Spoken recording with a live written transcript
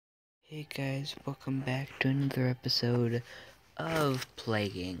Hey guys, welcome back to another episode of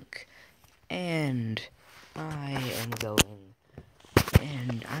Plague Inc. And I'm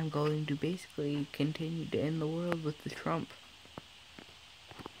going to basically continue to end the world with the Trump.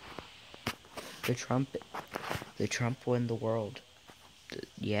 The Trump won the world.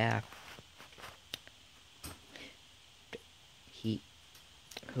 Yeah.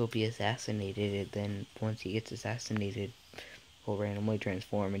 He'll be assassinated, and then once he gets assassinated, he'll randomly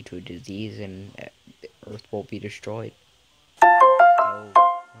transform into a disease and Earth will be destroyed. He'll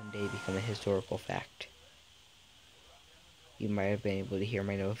one day become a historical fact. You might have been able to hear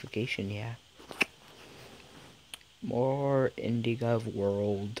my notification, yeah. More IndieGov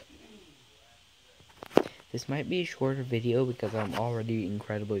World. This might be a shorter video because I'm already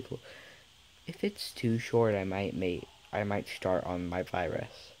incredibly cool. If it's too short, I might start on my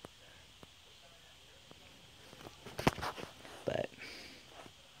virus. But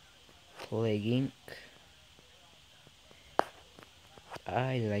Plague Inc.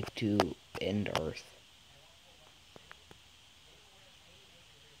 I like to end Earth.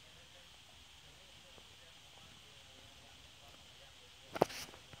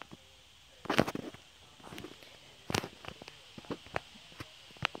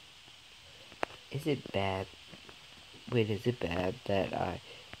 Is it bad? Wait, is it bad that I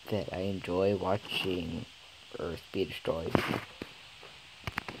enjoy watching Earth be destroyed?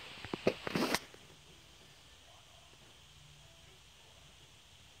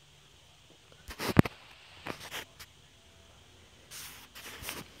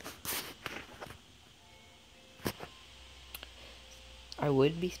 I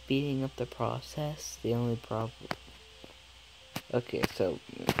would be speeding up the process. The only problem. Okay, so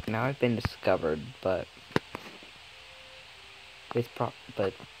now I've been discovered, but it's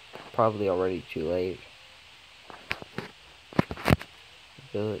probably already too late.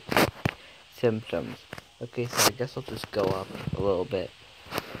 Good. Symptoms. Okay, so I guess I'll just go up a little bit.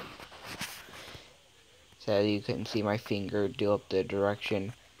 So you can see my finger do up the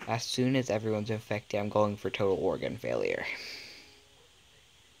direction. As soon as everyone's infected, I'm going for total organ failure.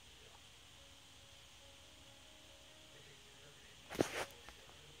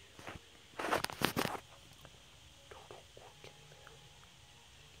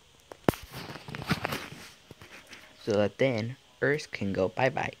 So that then Earth can go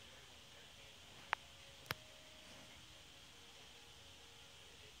bye-bye.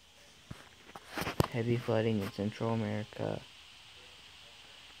 Heavy flooding in Central America.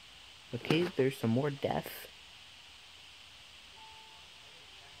 Okay, there's some more death.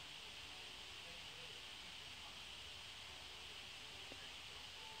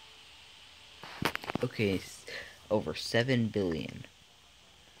 Okay, over 7 billion.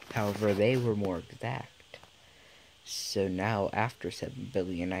 However, they were more exact. So now, after 7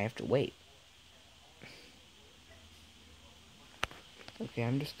 billion, I have to wait. Okay,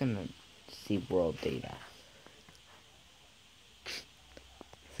 I'm just gonna see world data.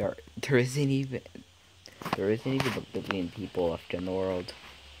 There isn't even a billion people left in the world.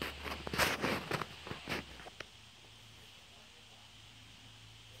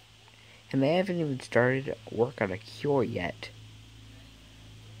 And they haven't even started work on a cure yet.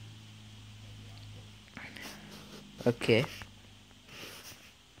 Okay.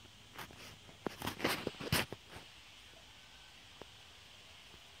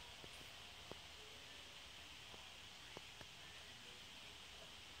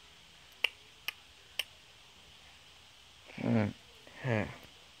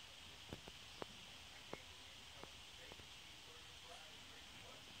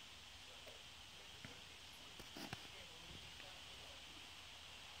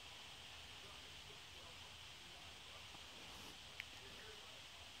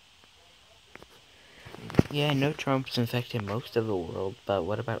 Yeah, I know Trump's infected most of the world, but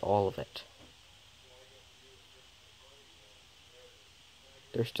what about all of it?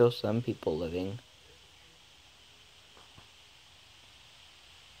 There's still some people living.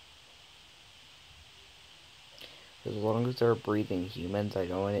 As long as they're breathing humans, I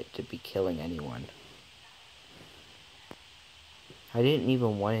don't want it to be killing anyone. I didn't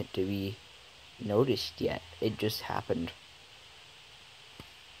even want it to be noticed yet. It just happened.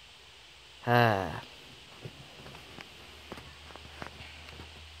 Ah.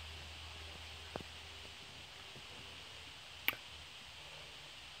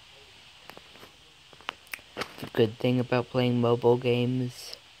 The good thing about playing mobile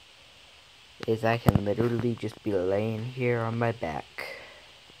games is I can literally just be laying here on my back.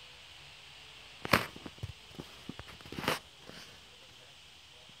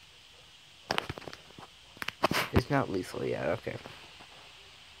 It's not lethal yet, okay.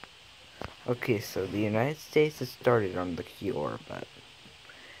 Okay, so the United States has started on the cure, but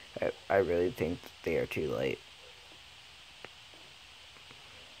I really think that they are too late.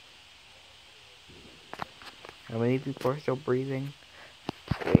 How many people are still breathing?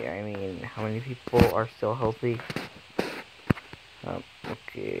 Wait, I mean, how many people are still healthy?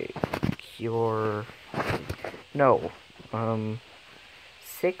 Okay, cure. No,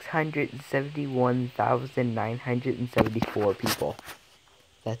 671,974 people.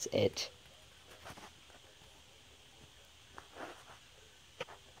 That's it.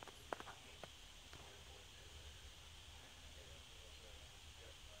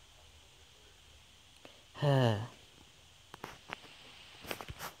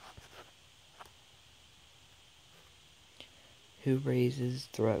 Who raises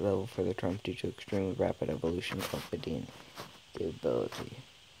threat level for the Trump due to extremely rapid evolution of the ability?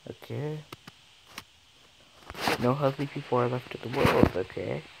 Okay. No healthy people are left in the world,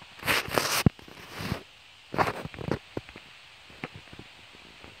 okay.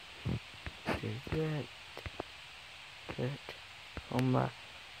 There's that. Oh my.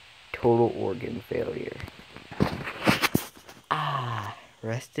 Total organ failure. Ah,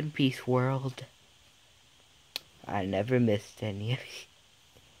 rest in peace, world. I never missed any.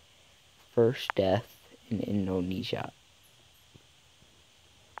 First death in Indonesia.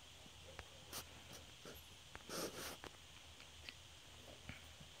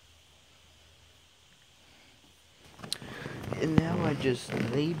 And now I just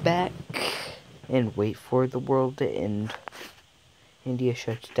lay back and wait for the world to end. India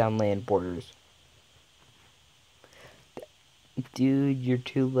shuts down land borders. Dude, you're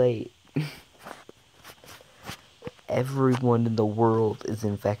too late. Everyone in the world is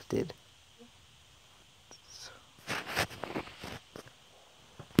infected.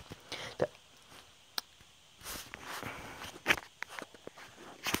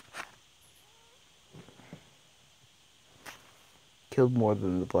 Killed more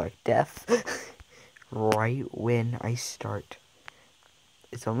than the Black Death. Right when I start.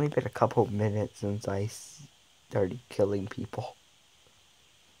 It's only been a couple minutes since I started killing people.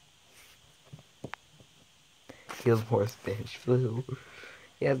 Killed more Spanish flu.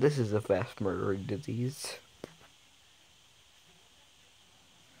 Yeah, this is a fast murdering disease.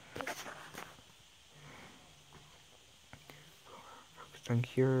 Focused on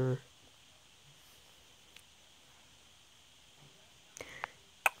cure.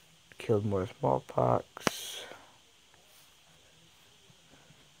 Killed more smallpox.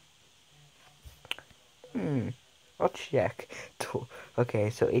 I'll check. Okay,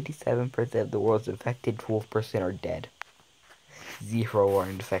 so 87% of the world's infected, 12% are dead. 0 are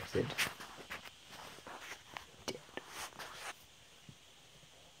infected. Dead.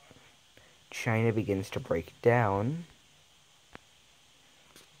 China begins to break down.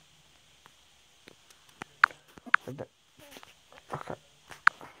 Okay.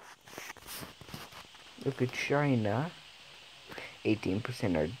 Look at China.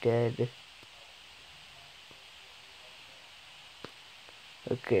 18% are dead.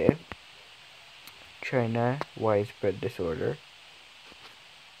 Okay. China, widespread disorder.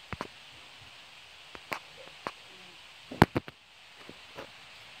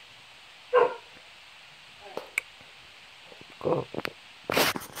 Go.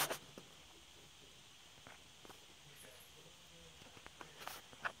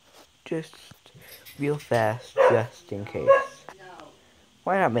 Just real fast, just in case.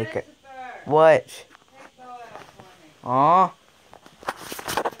 Why not make it? What? Aw.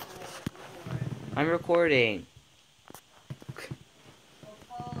 I'm recording.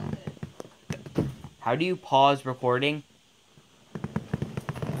 How do you pause recording?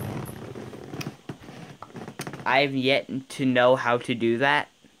 I've yet to know how to do that.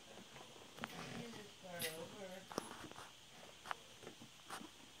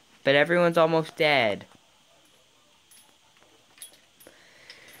 But everyone's almost dead.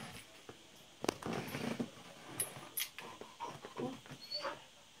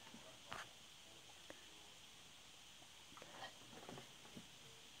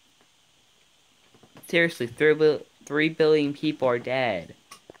 Seriously, 3 billion people are dead.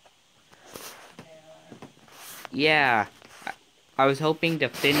 Yeah. I was hoping to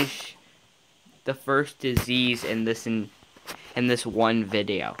finish the first disease in this one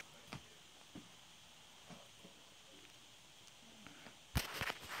video.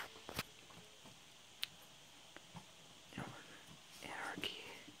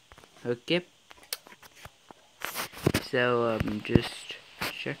 Okay. So, just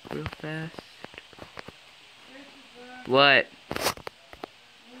check real fast. What?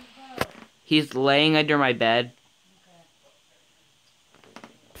 He's laying under my bed.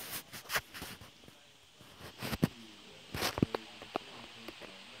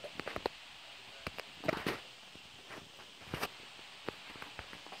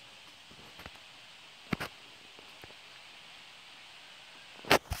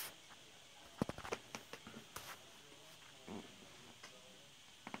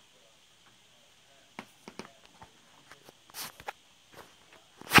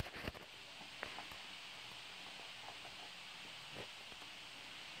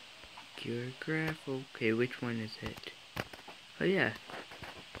 Your graph. Okay, which one is it? Oh yeah.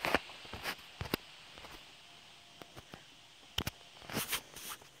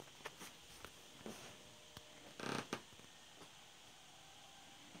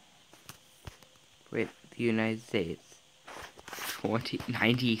 Wait, the United States.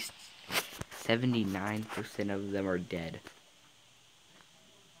 79% of them are dead.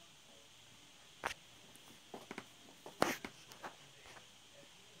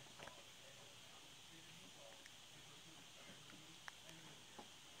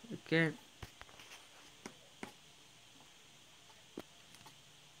 Okay.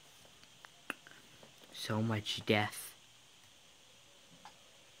 So much death.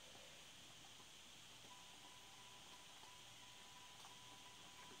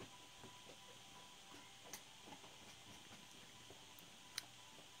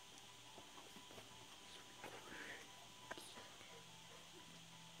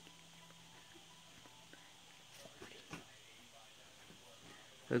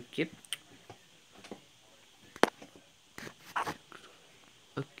 Okay.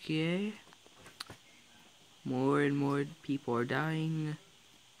 Okay. More and more people are dying.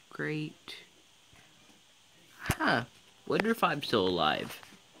 Great. Huh. Wonder if I'm still alive.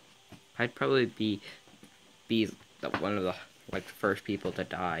 I'd probably be one of the first people to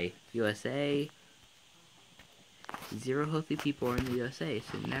die. USA. 0 healthy people are in the USA.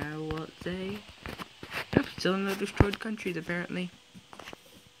 So now let's say, nope, still in the destroyed countries apparently.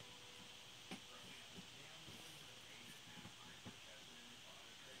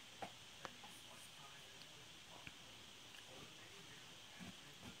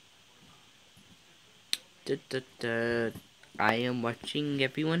 Da, da, da. I am watching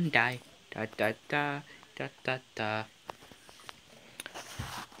everyone die. Da da da da da da.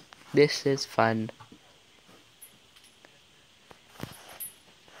 This is fun.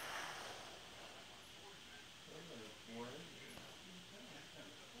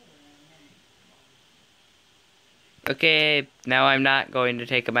 Okay, now I'm not going to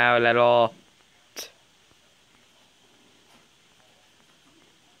take him out at all.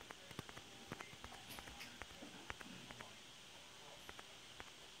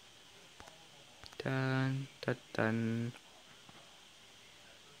 Dun dun dun.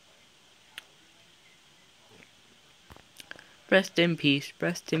 Rest in peace,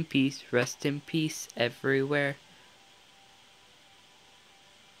 rest in peace, rest in peace everywhere.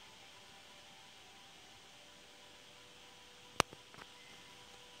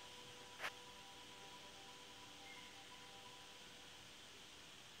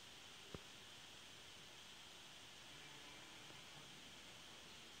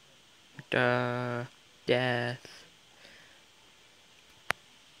 Death.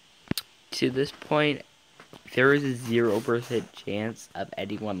 To this point, there is a 0% chance of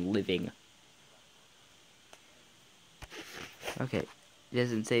anyone living. Okay, it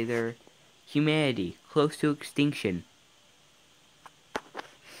doesn't say there. Humanity, close to extinction.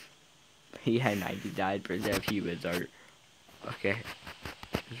 Yeah, 99% of humans are. Okay,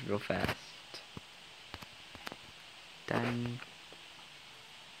 it's real fast. Done.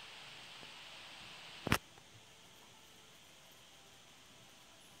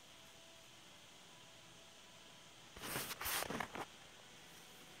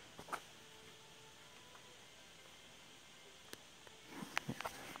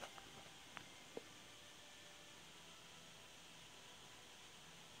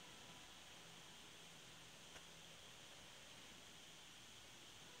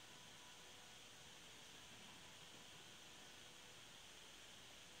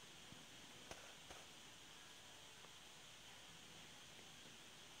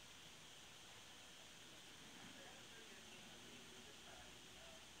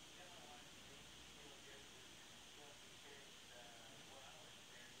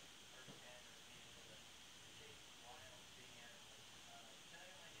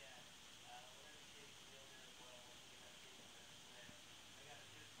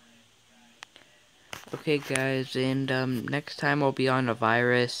 Okay, guys, and next time I'll be on a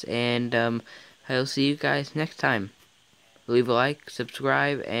virus, and I'll see you guys next time. Leave a like,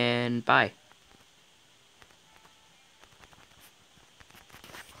 subscribe, and bye.